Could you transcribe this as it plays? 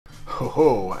Ho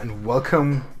ho, and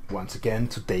welcome once again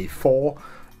to day 4,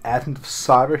 Advent of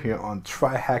Cyber here on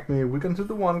TryHackMe. We're going to do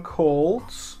the one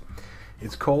called,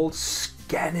 it's called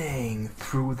Scanning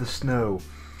Through the Snow.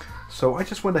 So I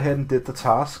just went ahead and did the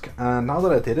task, and now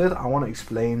that I did it, I want to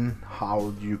explain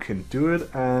how you can do it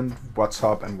and what's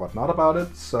up and what not about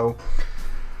it. So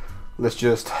let's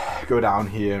just go down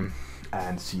here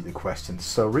and see the questions.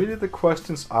 So really the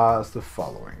questions are as the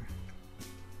following.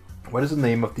 What is the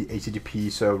name of the HTTP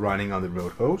server running on the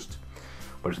road host?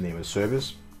 What is the name of the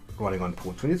service running on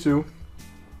port 22?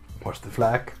 What's the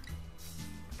flag?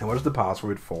 And what is the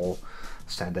password for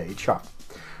standard HR?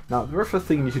 Now, the very first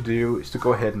thing you need to do is to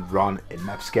go ahead and run a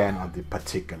NMAP scan on the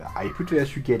particular IP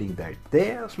address you're getting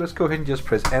there. So let's go ahead and just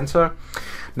press enter.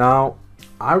 Now,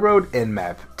 I wrote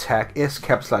NMAP tag S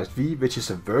capitalized V, which is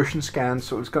a version scan.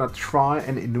 So it's going to try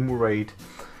and enumerate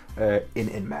in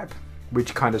NMAP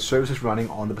which kind of service is running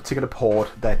on the particular port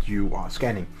that you are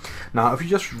scanning. Now, if you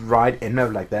just write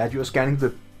NMAP like that, you're scanning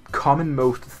the common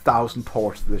most 1,000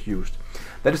 ports that are used.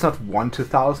 That is not 1 to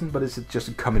 1,000, but it's just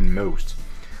a common most.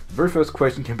 The very first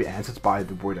question can be answered by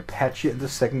the word Apache, and the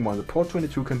second one, the port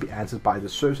 22, can be answered by the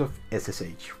service of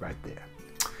SSH right there.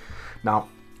 Now,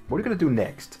 what you're going to do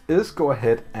next is go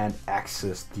ahead and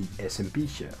access the SMB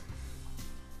share.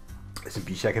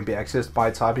 SMB share can be accessed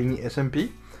by typing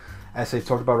SMB, as I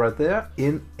talked about right there,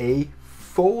 in a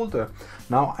folder.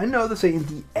 Now, I know they say in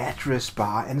the address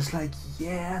bar, and it's like,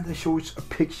 yeah, they show a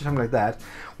picture, something like that.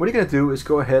 What you're gonna do is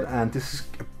go ahead, and this is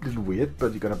a little weird,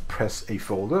 but you're gonna press a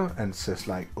folder, and it says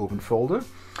like open folder,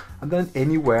 and then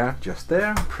anywhere, just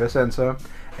there, press enter,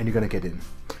 and you're gonna get in.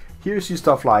 Here you see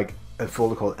stuff like a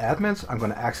folder called admins. I'm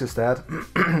gonna access that,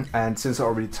 and since I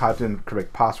already typed in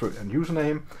correct password and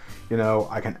username, you know,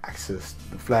 I can access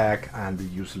the flag and the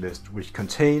user list, which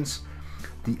contains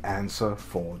the answer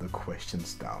for the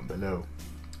questions down below.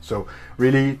 So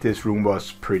really, this room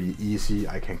was pretty easy.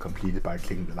 I can complete it by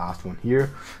clicking the last one here,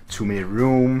 2-minute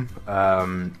room.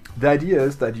 The idea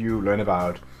is that you learn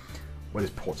about what is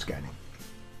port scanning.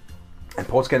 And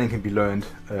port scanning can be learned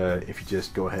if you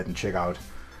just go ahead and check out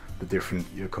the different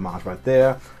commands right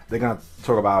there. They're gonna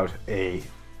talk about a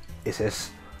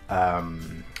SS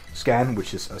scan,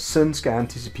 which is a SYN scan,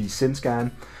 TCP SYN scan.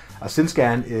 A SYN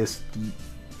scan is,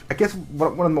 I guess,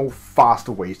 one of the more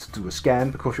faster ways to do a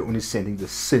scan, because you're only sending the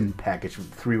SYN package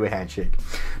with a 3-way handshake.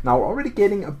 Now, we're already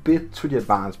getting a bit to the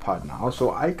advanced part now,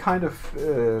 so I kind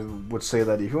of would say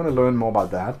that if you want to learn more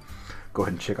about that, go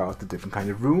ahead and check out the different kind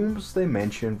of rooms they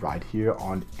mentioned right here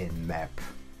on NMAP.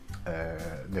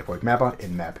 Network Mapper,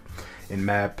 NMAP.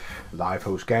 NMAP, live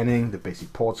host scanning, the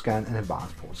basic port scan, and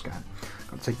advanced port scan.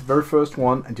 I'm going to take the very first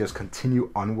one and just continue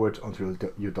onwards until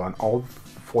you've done all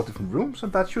 4 different rooms,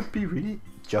 and that should be really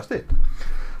just it.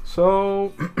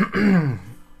 So,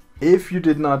 if you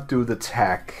did not do the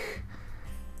tag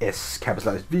S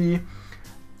capitalized V,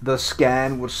 the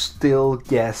scan would still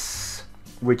guess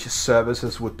which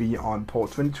services would be on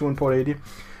port 22 and port 80,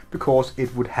 because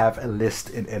it would have a list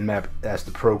in NMAP as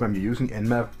the program you're using,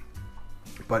 NMAP.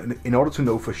 But in order to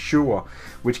know for sure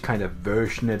which kind of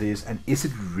version it is, and is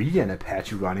it really an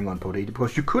Apache running on port 80,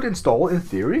 because you could install, in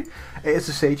theory, a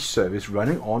SSH service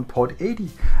running on port 80.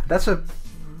 That's a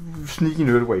sneaky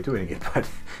nerd way of doing it, but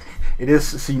it is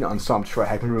seen on some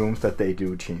TryHackMe rooms that they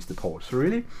do change the port. So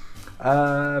really,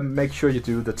 make sure you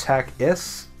do the tag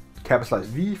S capitalized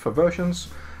V for versions,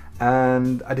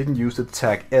 and I didn't use the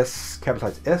tag S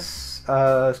capitalized S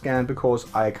scan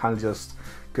because I kind of just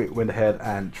went ahead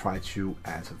and tried to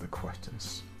answer the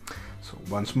questions. So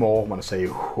once more, I want to say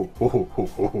ho, ho, ho, ho,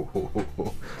 ho, ho,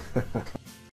 ho.